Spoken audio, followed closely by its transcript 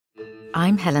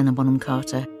I'm Helena Bonham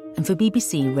Carter, and for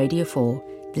BBC Radio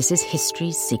 4, this is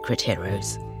History's Secret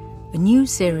Heroes, a new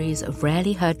series of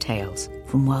rarely heard tales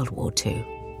from World War II.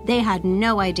 They had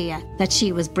no idea that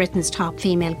she was Britain's top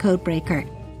female codebreaker.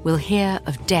 We'll hear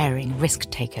of daring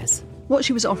risk-takers. What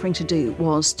she was offering to do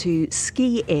was to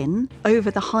ski in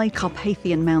over the high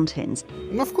Carpathian mountains.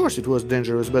 Of course it was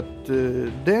dangerous, but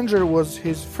danger was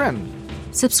his friend.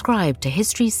 Subscribe to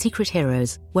History's Secret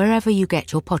Heroes wherever you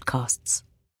get your podcasts.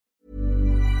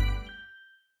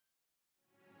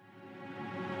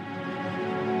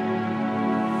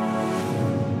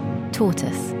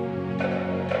 Tortoise.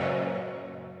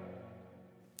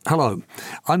 Hello,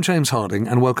 I'm James Harding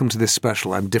and welcome to this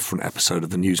special and different episode of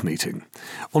the News Meeting.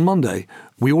 On Monday,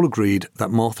 we all agreed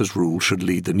that Martha's Rule should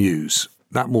lead the news.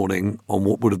 That morning, on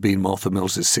what would have been Martha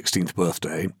Mills's 16th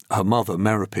birthday, her mother,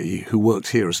 Meripy, who worked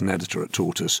here as an editor at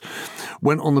Tortoise,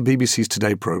 went on the BBC's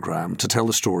Today programme to tell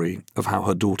the story of how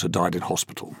her daughter died in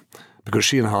hospital, because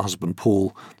she and her husband,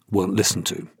 Paul, weren't listened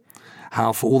to.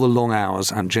 How, for all the long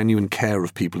hours and genuine care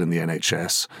of people in the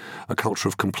NHS, a culture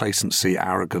of complacency,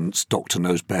 arrogance,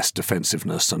 doctor-knows-best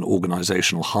defensiveness and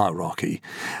organisational hierarchy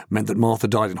meant that Martha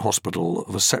died in hospital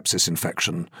of a sepsis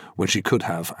infection when she could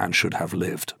have and should have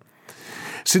lived.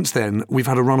 Since then, we've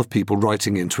had a run of people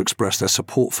writing in to express their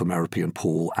support for Meripy and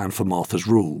Paul and for Martha's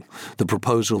Rule, the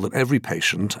proposal that every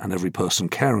patient and every person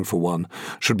caring for one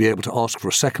should be able to ask for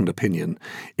a second opinion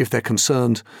if they're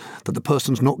concerned that the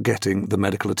person's not getting the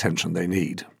medical attention they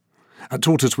need. At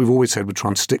Tortoise, we've always said we'd try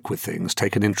and stick with things,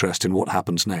 take an interest in what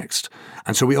happens next.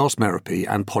 And so we asked Meripy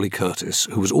and Polly Curtis,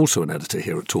 who was also an editor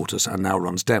here at Tortoise and now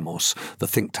runs Demos, the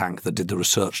think tank that did the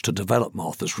research to develop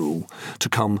Martha's Rule, to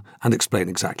come and explain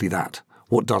exactly that.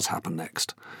 What does happen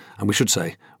next? And we should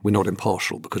say we're not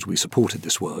impartial because we supported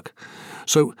this work.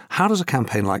 So how does a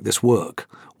campaign like this work?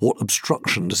 What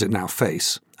obstruction does it now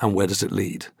face? And where does it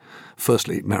lead?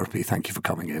 Firstly, Meripy, thank you for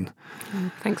coming in.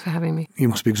 Thanks for having me. You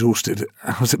must be exhausted.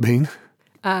 How's it been?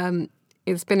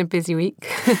 It's been a busy week.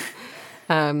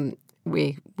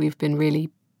 We've been really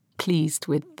pleased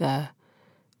with the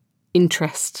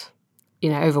interest,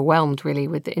 overwhelmed really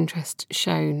with the interest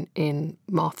shown in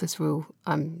Martha's Rule.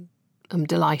 I'm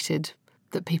delighted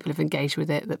that people have engaged with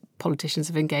it, that politicians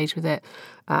have engaged with it,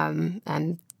 and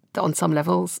that on some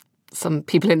levels, some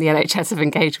people in the NHS have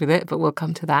engaged with it, but we'll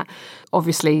come to that.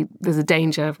 Obviously, there's a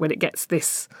danger when it gets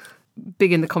this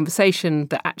big in the conversation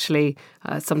that actually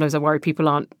sometimes I worry people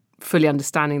aren't fully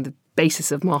understanding the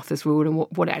basis of Martha's Rule and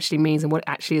what it actually means and what it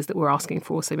actually is that we're asking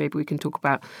for. So maybe we can talk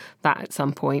about that at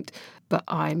some point. But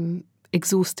I'm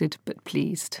exhausted but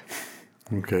pleased.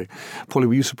 Okay. Polly,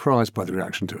 were you surprised by the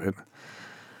reaction to it?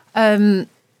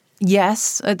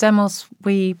 Yes, at Demos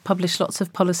we publish lots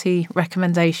of policy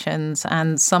recommendations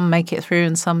and some make it through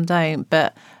and some don't.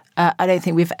 But I don't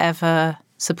think we've ever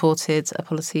supported a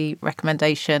policy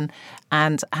recommendation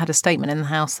and had a statement in the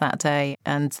House that day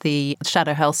and the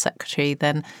Shadow Health Secretary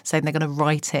then saying they're going to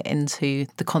write it into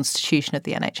the constitution of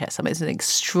the NHS. I mean, it's an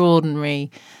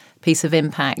extraordinary piece of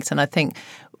impact. And I think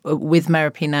with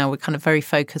Meripy now, we're kind of very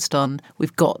focused on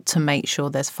we've got to make sure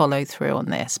there's follow through on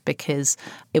this because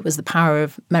it was the power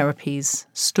of Meripy's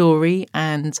story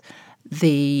and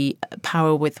the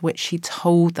power with which she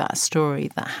told that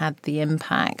story that had the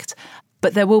impact.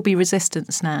 But there will be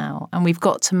resistance now, and we've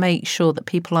got to make sure that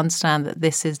people understand that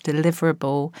this is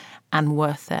deliverable and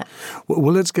worth it.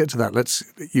 Well, let's get to that. Let's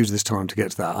use this time to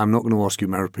get to that. I'm not going to ask you,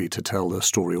 Meripy, to tell the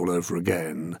story all over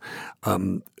again.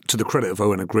 To the credit of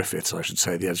Owen Griffiths, I should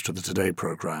say, the editor of the Today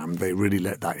programme, they really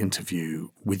let that interview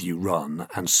with you run.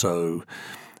 And so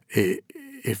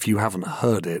if you haven't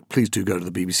heard it, please do go to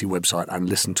the BBC website and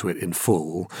listen to it in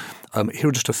full. Here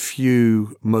are just a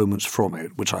few moments from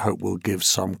it, which I hope will give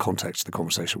some context to the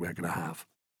conversation we're going to have.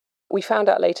 We found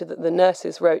out later that the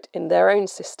nurses wrote in their own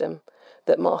system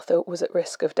that Martha was at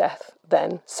risk of death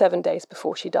then, 7 days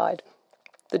before she died.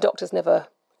 The doctors never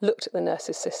looked at the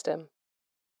nurses' system.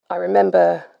 I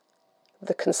remember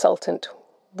the consultant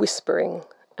whispering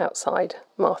outside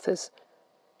Martha's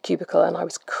cubicle and I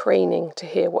was craning to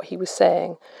hear what he was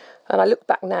saying. And I look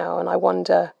back now and I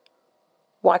wonder,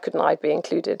 why couldn't I be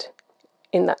included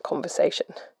in that conversation?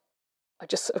 I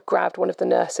just sort of grabbed one of the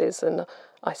nurses and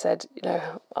I said,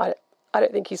 I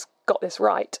don't think he's got this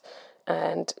right.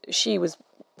 And she was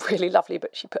really lovely,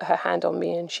 but she put her hand on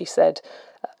me and she said,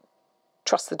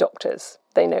 trust the doctors,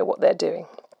 they know what they're doing.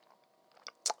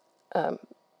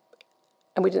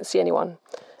 And we didn't see anyone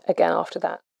again after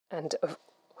that. And of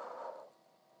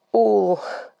all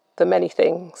the many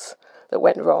things that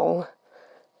went wrong,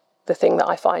 the thing that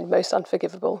I find most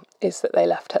unforgivable is that they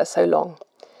left her so long.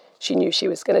 She knew she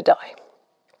was going to die.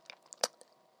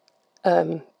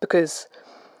 Because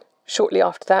Shortly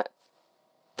after that,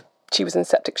 she was in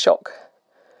septic shock.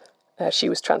 She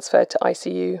was transferred to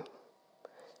ICU,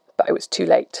 but it was too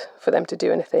late for them to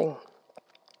do anything.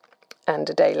 And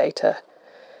a day later,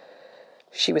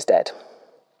 she was dead.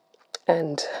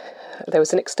 And there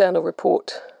was an external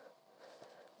report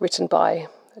written by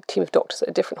a team of doctors at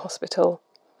a different hospital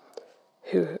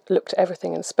who looked at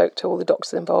everything and spoke to all the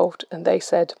doctors involved, and they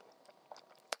said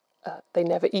they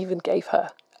never even gave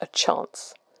her a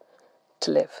chance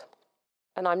to live.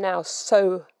 And I'm now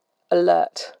so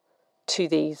alert to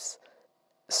these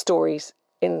stories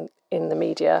in the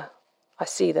media. I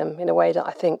see them in a way that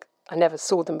I think I never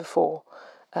saw them before.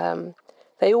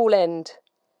 They all end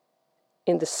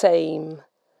in the same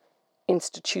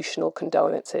institutional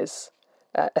condolences,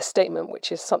 a statement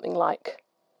which is something like,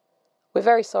 "We're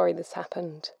very sorry this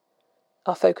happened.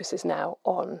 Our focus is now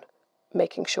on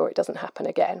making sure it doesn't happen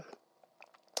again."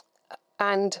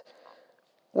 And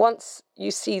once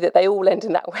you see that they all end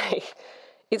in that way,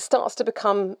 it starts to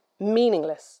become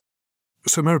meaningless.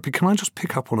 So, Merope, can I just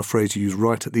pick up on a phrase you used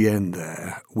right at the end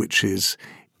there, which is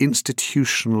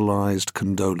institutionalised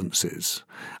condolences?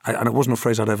 And it wasn't a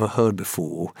phrase I'd ever heard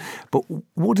before. But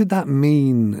what did that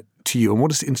mean to you? And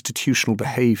what is institutional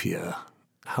behaviour?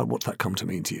 What's that come to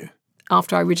mean to you?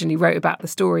 After I originally wrote about the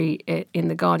story in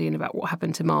The Guardian about what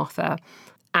happened to Martha,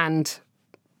 and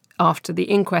after the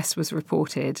inquest was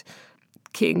reported,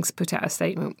 King's put out a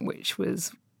statement which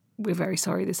was, "We're very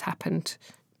sorry this happened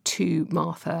to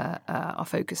Martha. Our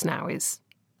focus now is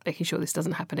making sure this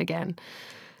doesn't happen again."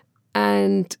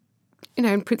 And,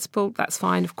 in principle, that's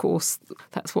fine. Of course,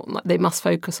 that's what they must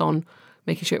focus on,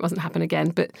 making sure it doesn't happen again.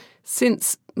 But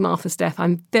since Martha's death,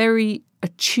 I'm very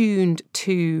attuned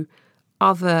to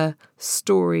other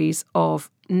stories of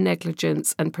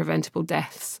negligence and preventable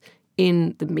deaths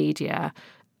in the media.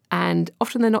 And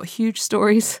often they're not huge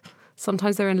stories.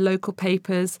 Sometimes they're in local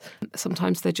papers.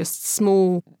 Sometimes they're just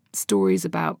small stories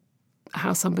about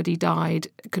how somebody died,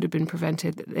 could have been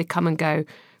prevented. They come and go.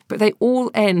 But they all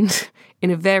end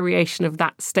in a variation of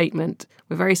that statement.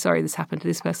 "We're very sorry this happened to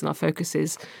this person. Our focus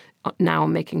is now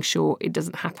on making sure it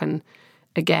doesn't happen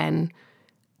again."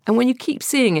 And when you keep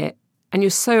seeing it and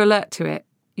you're so alert to it,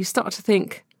 you start to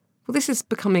think, well, this is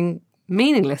becoming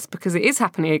meaningless because it is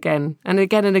happening again and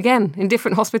again and again in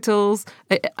different hospitals.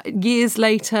 Years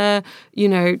later,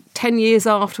 10 years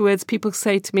afterwards, people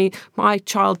say to me, "My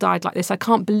child died like this. I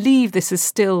can't believe this is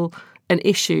still an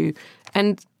issue."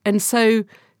 And so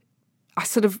I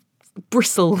sort of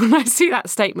bristle when I see that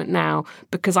statement now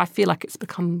because I feel like it's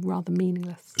become rather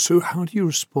meaningless. So how do you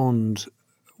respond?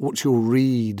 What's your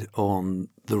read on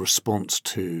the response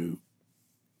to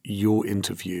your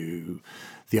interview,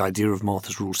 the idea of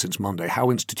Martha's Rule since Monday? How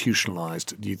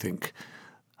institutionalised do you think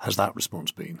has that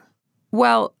response been?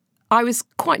 Well, I was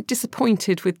quite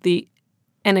disappointed with the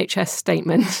NHS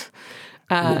statement.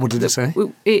 What did it say?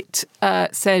 It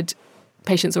said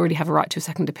patients already have a right to a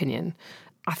second opinion.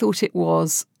 I thought it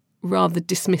was rather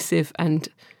dismissive and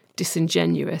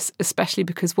disingenuous, especially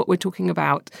because what we're talking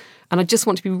about, and I just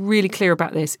want to be really clear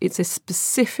about this, it's a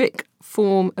specific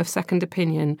form of second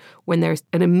opinion when there is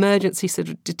an emergency sort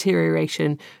of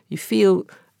deterioration. You feel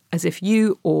as if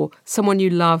you or someone you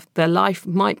love, their life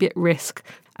might be at risk,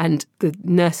 and the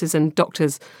nurses and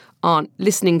doctors aren't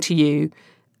listening to you,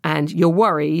 and you're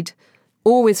worried,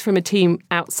 always from a team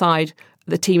outside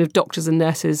the team of doctors and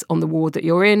nurses on the ward that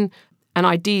you're in, and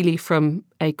ideally from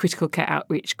a critical care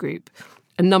outreach group.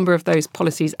 A number of those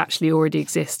policies actually already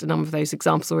exist. A number of those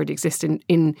examples already exist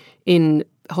in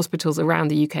hospitals around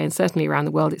the UK and certainly around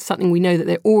the world. It's something we know that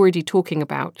they're already talking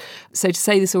about. So to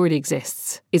say this already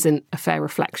exists isn't a fair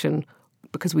reflection,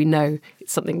 because we know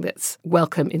it's something that's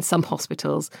welcome in some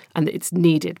hospitals and that it's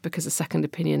needed because a second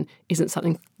opinion isn't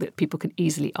something that people can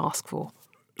easily ask for.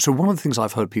 So one of the things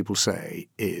I've heard people say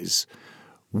is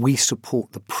we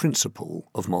support the principle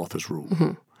of Martha's Rule.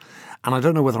 Mm-hmm. And I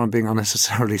don't know whether I'm being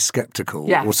unnecessarily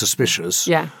sceptical or suspicious,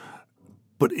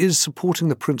 but is supporting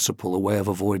the principle a way of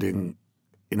avoiding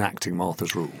enacting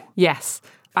Martha's Rule? Yes.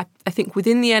 I think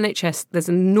within the NHS there's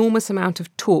an enormous amount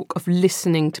of talk of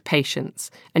listening to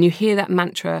patients. And you hear that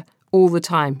mantra all the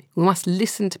time. We must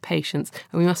listen to patients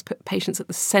and we must put patients at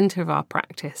the centre of our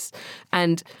practice.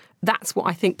 And that's what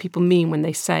I think people mean when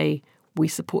they say we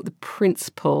support the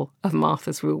principle of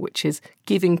Martha's Rule, which is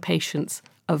giving patients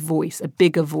a voice, a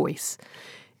bigger voice.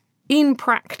 In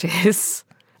practice,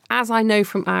 as I know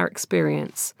from our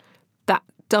experience, that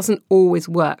doesn't always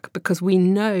work, because we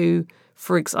know,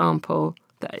 for example,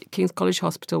 that at King's College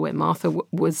Hospital, where Martha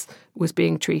was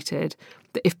being treated,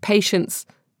 that if parents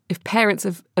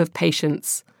of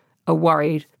patients are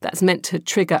worried, that's meant to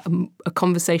trigger a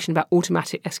conversation about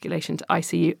automatic escalation to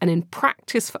ICU. And in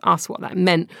practice for us, what that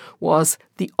meant was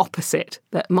the opposite,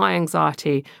 that my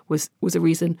anxiety was a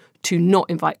reason to not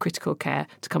invite critical care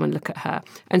to come and look at her.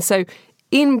 And so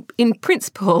in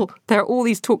principle, there are all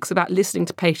these talks about listening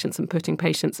to patients and putting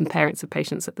patients and parents of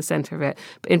patients at the centre of it.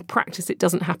 But in practice, it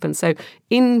doesn't happen. So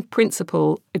in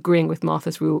principle, agreeing with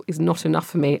Martha's rule is not enough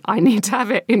for me. I need to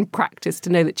have it in practice to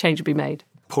know that change will be made.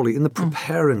 Polly, in the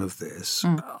preparing of this,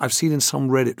 I've seen in some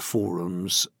Reddit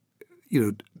forums,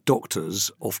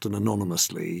 doctors, often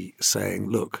anonymously, saying,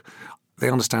 look, they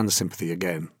understand the sympathy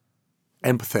again,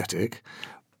 empathetic,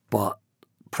 but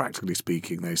practically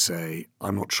speaking, they say,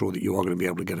 I'm not sure that you are going to be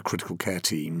able to get a critical care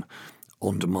team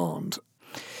on demand.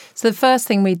 So the first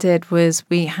thing we did was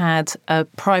we had a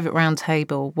private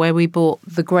roundtable where we brought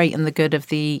the great and the good of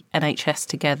the NHS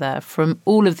together from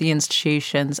all of the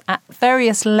institutions at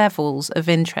various levels of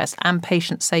interest and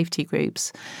patient safety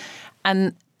groups.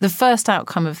 And the first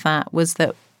outcome of that was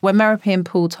that when Merope and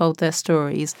Paul told their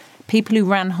stories, people who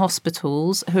ran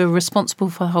hospitals, who are responsible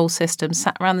for the whole system,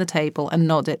 sat around the table and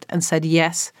nodded and said,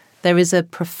 yes, there is a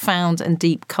profound and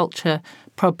deep culture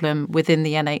problem within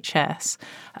the NHS.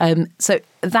 So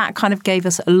that kind of gave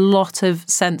us a lot of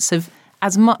sense of,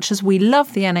 as much as we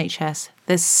love the NHS,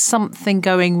 there's something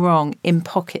going wrong in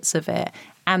pockets of it.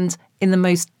 And in the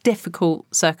most difficult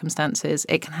circumstances,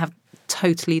 it can have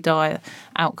totally dire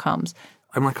outcomes.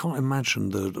 I can't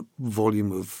imagine the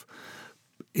volume of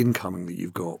incoming that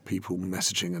you've got, people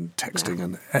messaging and texting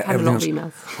and everything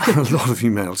else. A lot of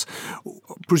emails.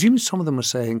 Presumably some of them are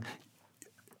saying,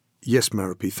 yes,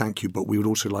 Merope, thank you, but we would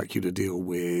also like you to deal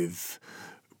with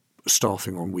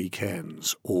staffing on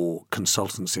weekends or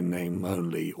consultants in name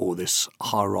only, or this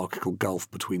hierarchical gulf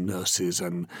between nurses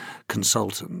and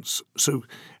consultants. So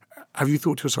have you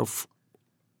thought to yourself,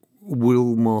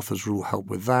 will Martha's rule help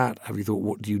with that? Have you thought,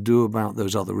 what do you do about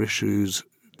those other issues?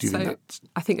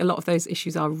 I think a lot of those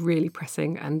issues are really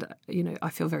pressing, and I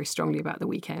feel very strongly about the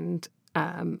weekend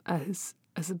as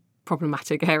a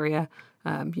problematic area.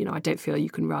 I don't feel you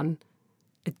can run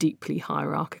a deeply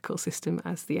hierarchical system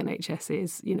as the NHS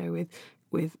is,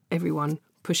 with everyone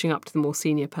pushing up to the more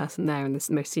senior person there and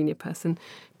the most senior person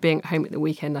being at home at the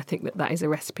weekend. I think that is a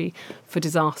recipe for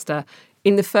disaster.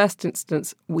 In the first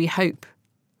instance, we hope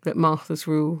that Martha's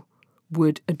rule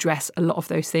would address a lot of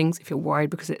those things. If you're worried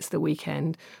because it's the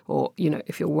weekend, or,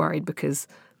 if you're worried because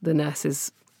the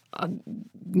nurses are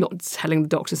not telling the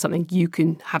doctor something, you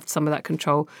can have some of that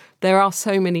control. There are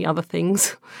so many other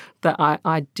things that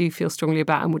I do feel strongly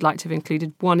about and would like to have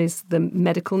included. One is the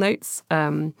medical notes,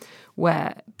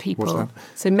 where people... What's that?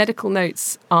 So medical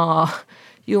notes are...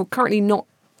 You're currently not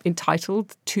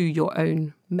entitled to your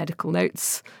own medical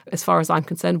notes. As far as I'm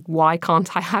concerned, why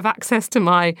can't I have access to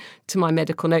my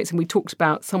medical notes? And we talked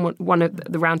about one of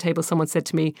the roundtable, someone said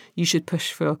to me, you should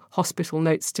push for hospital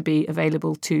notes to be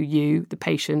available to you, the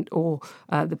patient, or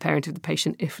the parent of the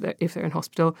patient if they're in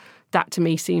hospital. That to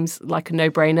me seems like a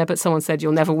no-brainer, but someone said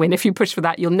you'll never win if you push for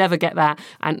that. You'll never get that,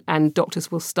 and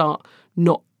doctors will start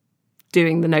not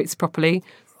doing the notes properly.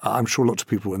 I'm sure lots of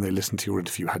people, when they listened to your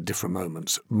interview, had different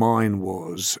moments. Mine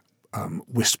was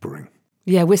whispering.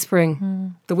 Yeah,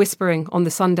 whispering. The whispering on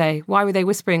the Sunday. Why were they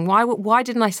whispering? Why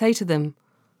didn't I say to them,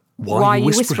 why are you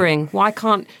whispering? Why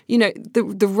can't...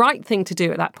 the right thing to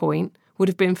do at that point would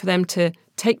have been for them to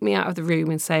take me out of the room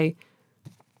and say,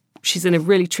 she's in a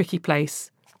really tricky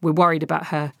place. We're worried about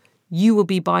her. You will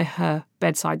be by her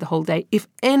bedside the whole day. If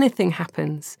anything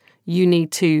happens, you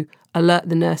need to alert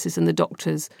the nurses and the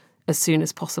doctors as soon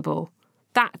as possible.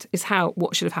 That is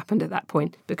what should have happened at that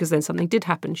point, because then something did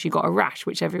happen. She got a rash,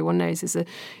 which everyone knows is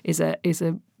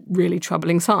a really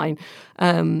troubling sign.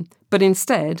 But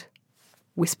instead,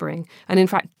 whispering. And in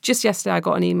fact, just yesterday I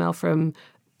got an email from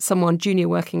someone junior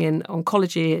working in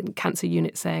oncology and cancer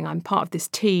unit saying, I'm part of this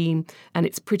team and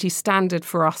it's pretty standard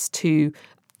for us to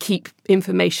keep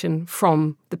information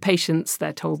from the patients.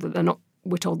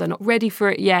 We're told they're not ready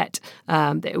for it yet,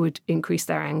 that it would increase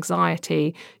their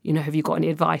anxiety. Have you got any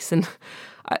advice? And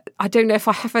I don't know if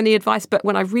I have any advice, but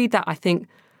when I read that, I think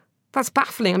that's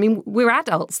baffling. I mean, we're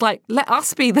adults. Like, let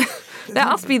us be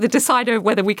the decider of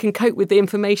whether we can cope with the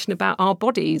information about our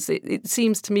bodies. It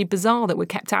seems to me bizarre that we're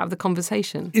kept out of the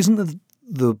conversation. Isn't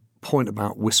the point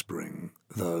about whispering,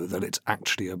 though, that it's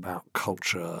actually about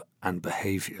culture and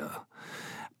behaviour?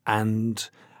 And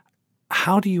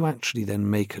how do you actually then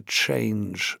make a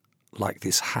change like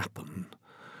this happen?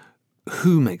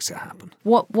 Who makes it happen?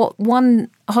 What one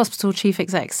hospital chief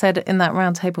exec said in that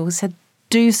roundtable was said,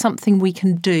 do something we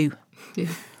can do. Yeah.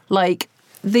 Like,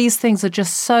 these things are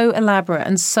just so elaborate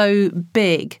and so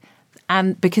big,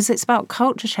 And because it's about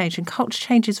culture change, and culture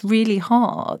change is really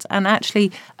hard. And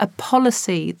actually a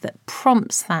policy that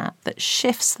prompts that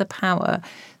shifts the power,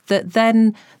 that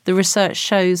then the research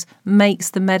shows makes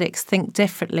the medics think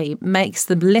differently, makes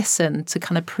them listen to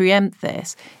kind of preempt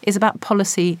this, is about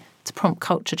policy to prompt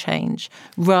culture change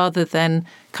rather than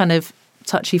kind of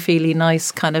touchy-feely,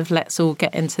 nice kind of let's all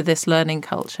get into this learning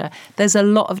culture. There's a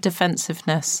lot of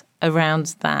defensiveness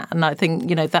around that. And I think,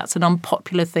 that's an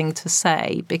unpopular thing to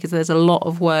say because there's a lot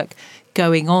of work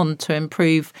going on to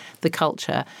improve the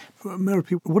culture. Mary,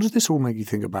 what does this all make you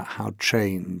think about how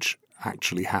change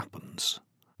actually happens?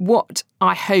 What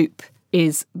I hope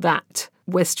is that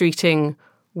Wes Streeting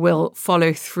will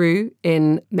follow through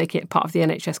in making it part of the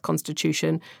NHS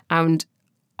constitution and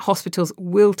hospitals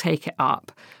will take it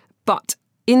up. But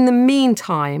in the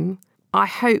meantime, I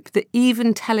hope that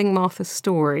even telling Martha's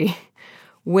story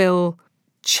will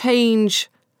change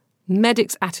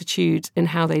medics' attitudes in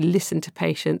how they listen to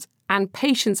patients and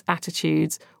patients'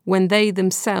 attitudes when they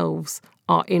themselves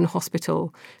are in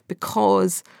hospital.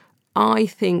 Because I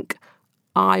think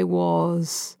I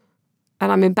was,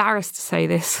 and I'm embarrassed to say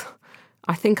this,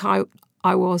 I think I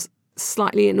was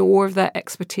slightly in awe of their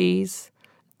expertise.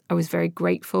 I was very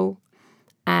grateful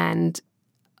and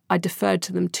I deferred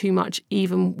to them too much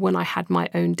even when I had my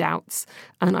own doubts.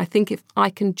 And I think if I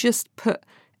can just put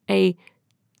a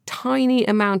tiny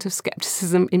amount of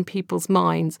scepticism in people's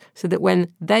minds so that when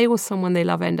they or someone they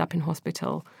love end up in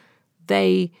hospital,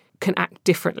 they can act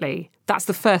differently. That's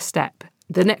the first step.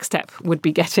 The next step would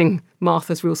be getting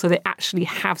Martha's Rule so they actually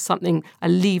have something, a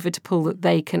lever to pull that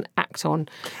they can act on.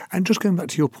 And just going back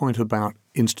to your point about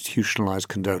institutionalised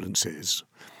condolences,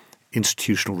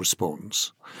 institutional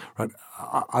response, right?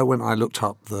 I looked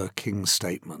up the King's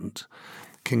statement.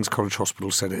 King's College Hospital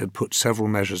said it had put several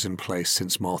measures in place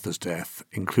since Martha's death,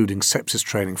 including sepsis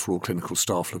training for all clinical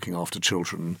staff looking after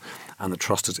children, and the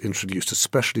Trust has introduced a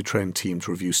specially trained team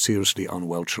to review seriously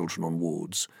unwell children on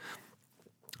wards.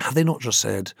 Have they not just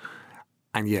said,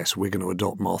 and yes, we're going to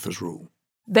adopt Martha's Rule?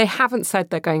 They haven't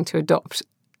said they're going to adopt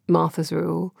Martha's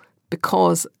Rule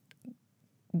because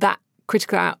that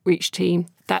critical outreach team,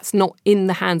 that's not in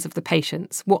the hands of the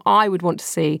patients. What I would want to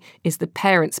see is the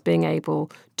parents being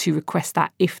able to request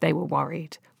that if they were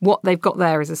worried. What they've got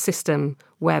there is a system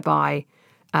whereby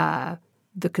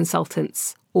the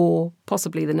consultants or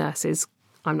possibly the nurses,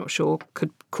 I'm not sure,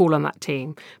 could call on that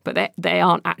team. But they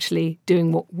aren't actually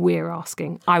doing what we're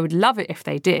asking. I would love it if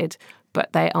they did,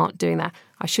 but they aren't doing that.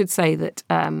 I should say that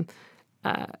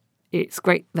it's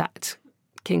great that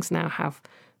King's now have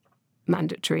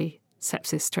mandatory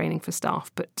sepsis training for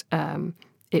staff, but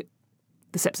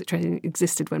the sepsis training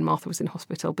existed when Martha was in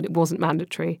hospital, but it wasn't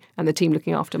mandatory, and the team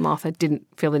looking after Martha didn't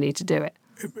feel the need to do it.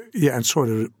 Yeah, and sorry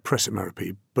to press it, Mary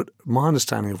P., but my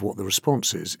understanding of what the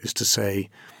response is to say,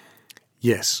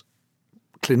 yes,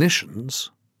 clinicians,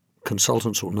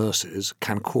 consultants or nurses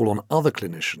can call on other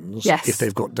clinicians if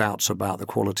they've got doubts about the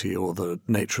quality or the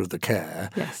nature of the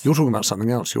care. Yes. You're talking about something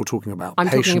else. You're talking about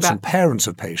patients and parents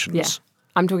of patients. Yeah.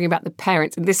 I'm talking about the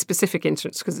parents. In this specific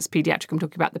instance, because it's paediatric, I'm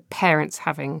talking about the parents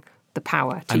having the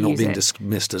power to use it. And not being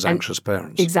dismissed as anxious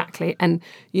parents. Exactly. And,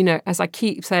 as I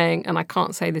keep saying, and I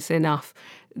can't say this enough,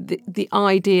 the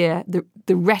idea,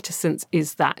 the reticence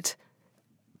is that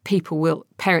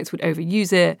parents would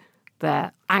overuse it,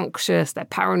 they're anxious, they're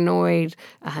paranoid,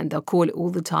 and they'll call it all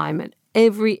the time. And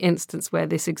every instance where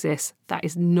this exists, that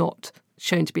is not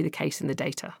shown to be the case in the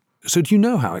data. So do you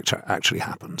know how it actually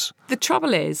happens? The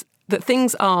trouble is that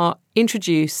things are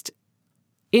introduced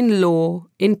in law,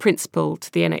 in principle,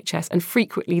 to the NHS, and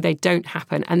frequently they don't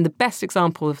happen. And the best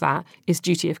example of that is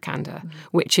duty of candour,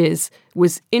 which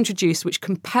was introduced, which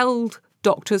compelled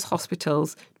doctors,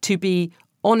 hospitals to be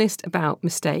honest about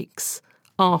mistakes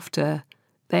after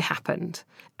they happened.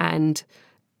 And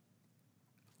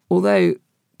although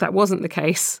that wasn't the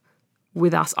case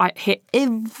with us, I hear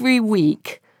every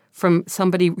week from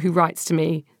somebody who writes to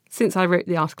me, since I wrote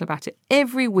the article about it,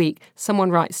 every week someone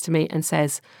writes to me and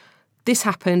says, this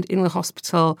happened in the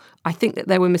hospital. I think that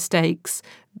there were mistakes.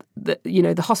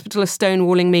 The hospital is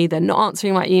stonewalling me. They're not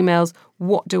answering my emails.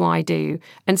 What do I do?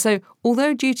 And so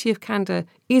although duty of candour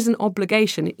is an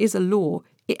obligation, it is a law,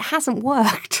 it hasn't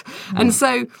worked. And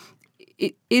so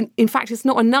in fact, it's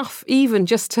not enough even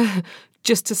just to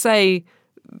say,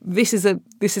 this is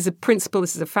a principle,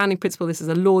 this is a founding principle, this is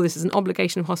a law, this is an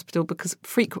obligation of hospital, because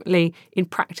frequently in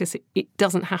practice it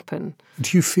doesn't happen.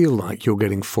 Do you feel like you're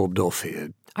getting fobbed off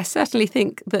here? I certainly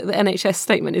think that the NHS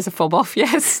statement is a fob off.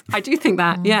 Yes, I do think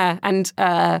that. Yeah, and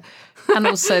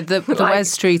also the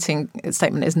Wes Streeting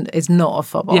statement is not a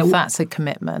fob off. Yeah. That's a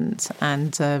commitment.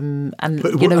 And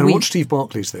what's Steve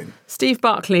Barclay's thing? Steve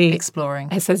Barclay exploring.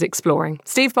 It says exploring.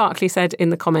 Steve Barclay said in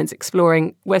the comments,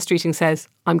 exploring. Wes Streeting says,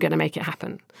 I'm going to make it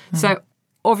happen. So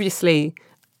obviously,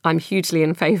 I'm hugely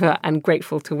in favour and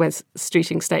grateful to Wes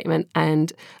Streeting's statement,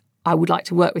 and I would like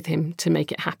to work with him to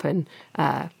make it happen.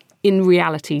 In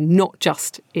reality, not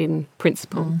just in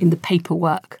principle, in the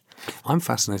paperwork. I'm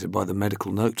fascinated by the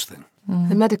medical notes thing.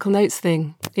 The medical notes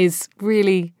thing is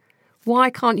really,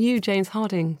 why can't you, James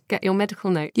Harding, get your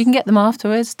medical notes? You can get them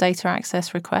afterwards, data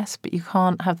access requests, but you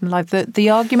can't have them live. The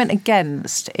argument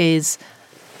against is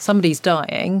somebody's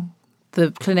dying,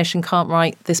 the clinician can't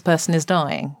write, this person is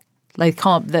dying. They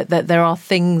can't. That there are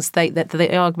things that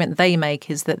the argument they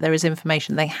make is that there is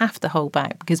information they have to hold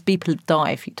back because people die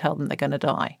if you tell them they're going to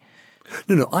die.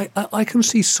 No, I can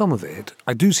see some of it.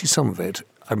 I do see some of it.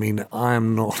 I mean, I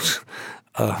am not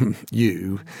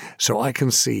you, so I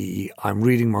can see I'm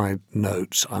reading my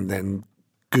notes, I'm then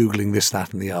Googling this,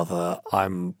 that and the other.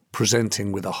 I'm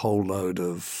presenting with a whole load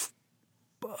of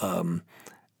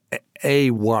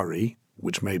worry,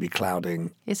 which may be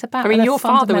clouding. It's about. I mean, your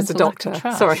father was a doctor.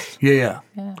 Sorry. Yeah.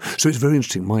 So it's very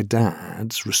interesting. My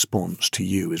dad's response to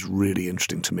you is really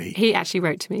interesting to me. He actually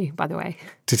wrote to me, by the way.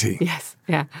 Did he? Yes.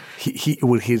 Yeah.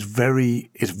 It's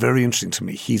very interesting to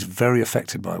me. He's very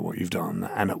affected by what you've done,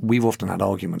 and we've often had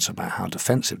arguments about how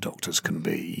defensive doctors can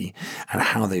be and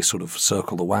how they sort of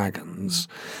circle the wagons.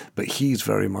 But he's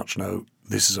very much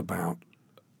this is about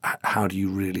how do you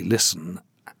really listen.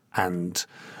 And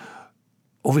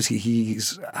obviously,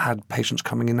 he's had patients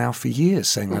coming in now for years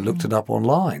saying, I looked it up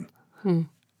online.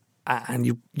 And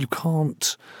you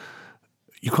can't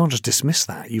just dismiss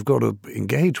that. You've got to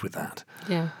engage with that.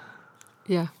 Yeah.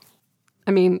 Yeah.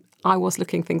 I mean, I was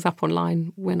looking things up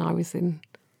online when I was in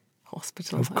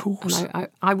hospital. Of course. And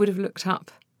I would have looked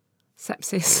up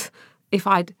sepsis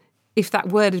if that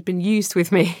word had been used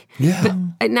with me. Yeah. But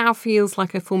it now feels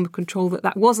like a form of control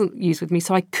that wasn't used with me.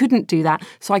 So I couldn't do that.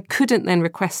 So I couldn't then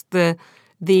request the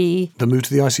move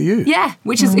to the ICU. Yeah,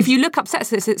 which is, if you look up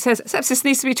sepsis, it says sepsis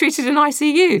needs to be treated in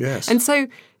ICU. Yes. And so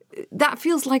that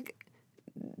feels like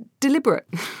deliberate.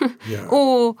 Yeah.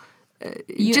 Or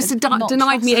you just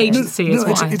denied me agency.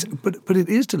 But it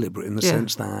is deliberate in the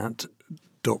sense that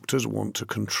doctors want to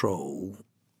control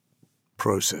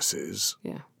processes.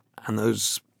 Yeah. And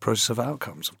those processes have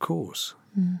outcomes, of course.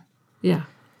 Yeah.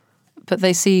 But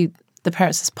they see the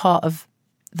parents as part of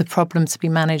the problem to be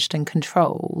managed and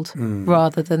controlled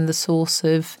rather than the source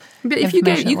of But if you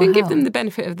can give them the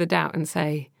benefit of the doubt and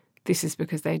say, this is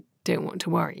because they don't want to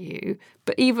worry you.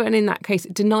 But even in that case,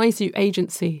 it denies you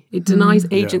agency. It denies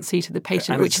agency to the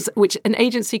patient, which an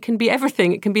agency can be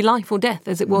everything. It can be life or death,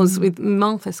 as it was with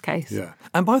Martha's case. Yeah.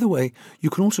 And by the way, you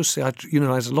can also say,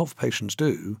 as a lot of patients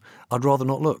do, I'd rather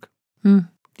not look.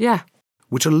 Yeah.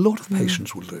 Which a lot of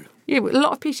patients will do. Yeah, a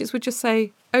lot of patients would just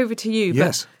say, over to you.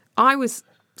 Yes. But I was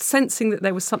sensing that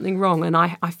there was something wrong, and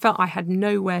I felt I had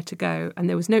nowhere to go, and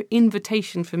there was no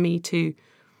invitation for me to,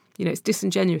 it's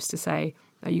disingenuous to say,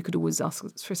 you could always ask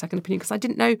for a second opinion, because I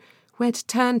didn't know where to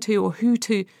turn to or who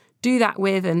to do that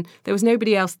with, and there was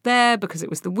nobody else there because it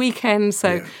was the weekend,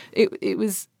 so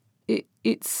it's...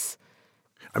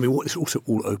 I mean, what this also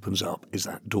all opens up is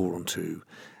that door onto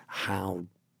how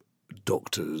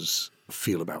doctors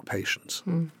feel about patients,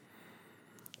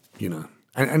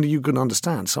 And you can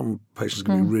understand some patients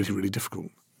can be really, really difficult.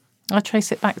 I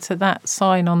trace it back to that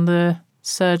sign on the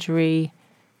surgery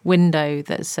window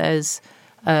that says,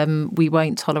 we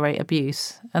won't tolerate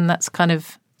abuse. And that's kind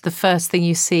of the first thing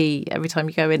you see every time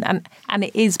you go in. And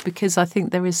it is because I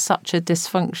think there is such a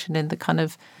dysfunction in the kind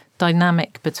of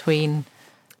dynamic between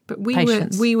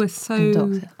patients. We were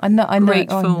so I know,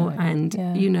 grateful. And,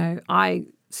 I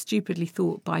stupidly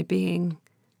thought by being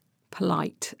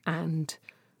polite and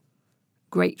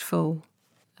grateful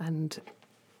and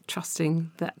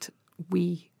trusting that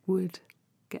we would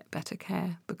get better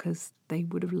care because they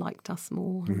would have liked us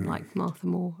more and liked Martha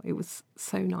more. It was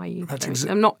so naive.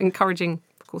 I'm not encouraging,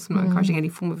 of course, I'm not encouraging any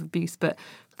form of abuse, but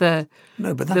it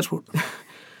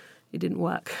didn't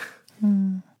work.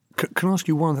 Can I ask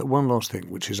you one last thing,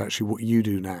 which is actually what you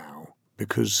do now,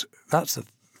 because that's the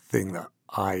thing that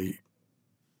I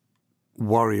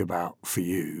worry about for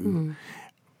you,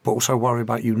 but also worry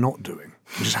about you not doing,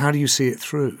 which is how do you see it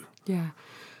through? Yeah.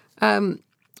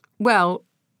 Well,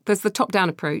 there's the top-down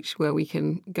approach where we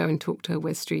can go and talk to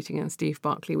Wes Streeting and Steve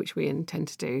Barclay, which we intend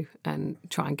to do, and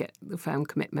try and get the firm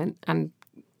commitment and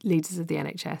leaders of the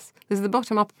NHS. There's the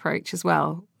bottom-up approach as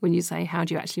well, when you say, how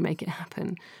do you actually make it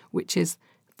happen, which is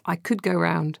I could go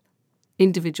around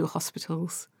individual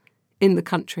hospitals in the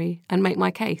country and make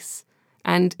my case.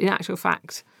 And in actual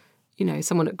fact,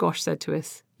 someone at Gosh said to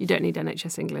us, you don't need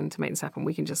NHS England to make this happen.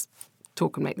 We can just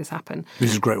talk and make this happen.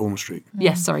 This is Great Ormond Street.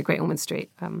 Yes, sorry, Great Ormond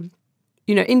Street.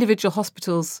 Individual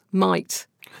hospitals might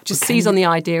just seize on the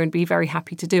idea and be very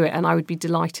happy to do it, and I would be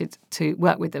delighted to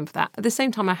work with them for that. At the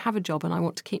same time, I have a job and I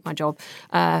want to keep my job,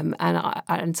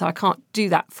 and so I can't do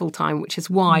that full time, which is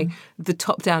why the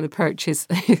top-down approach is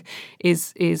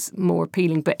more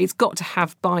appealing. But it's got to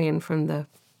have buy-in from the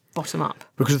bottom up.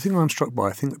 Because the thing I'm struck by,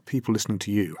 I think that people listening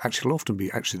to you will often be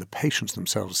the patients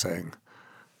themselves saying,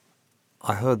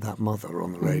 I heard that mother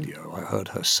on the radio, I heard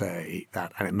her say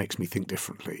that, and it makes me think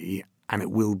differently, and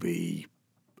it will be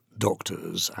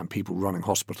doctors and people running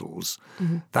hospitals.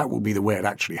 That will be the way it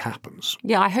actually happens.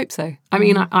 Yeah, I hope so. I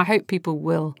mean, I hope people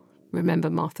will remember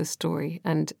Martha's story,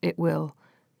 and it will,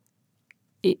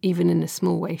 even in a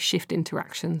small way, shift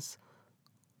interactions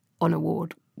on a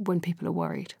ward when people are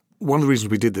worried. One of the reasons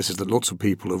we did this is that lots of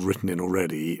people have written in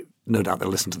already. No doubt they'll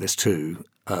listen to this too.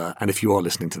 And if you are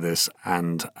listening to this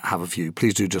and have a view,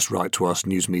 please do just write to us,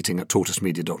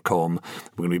 newsmeeting@tortoisemedia.com.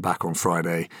 We're going to be back on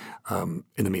Friday. In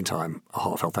the meantime, a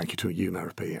heartfelt thank you to you,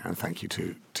 Narapi, and thank you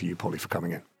to you, Polly, for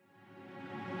coming in.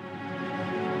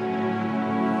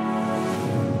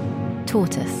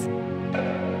 Tortoise,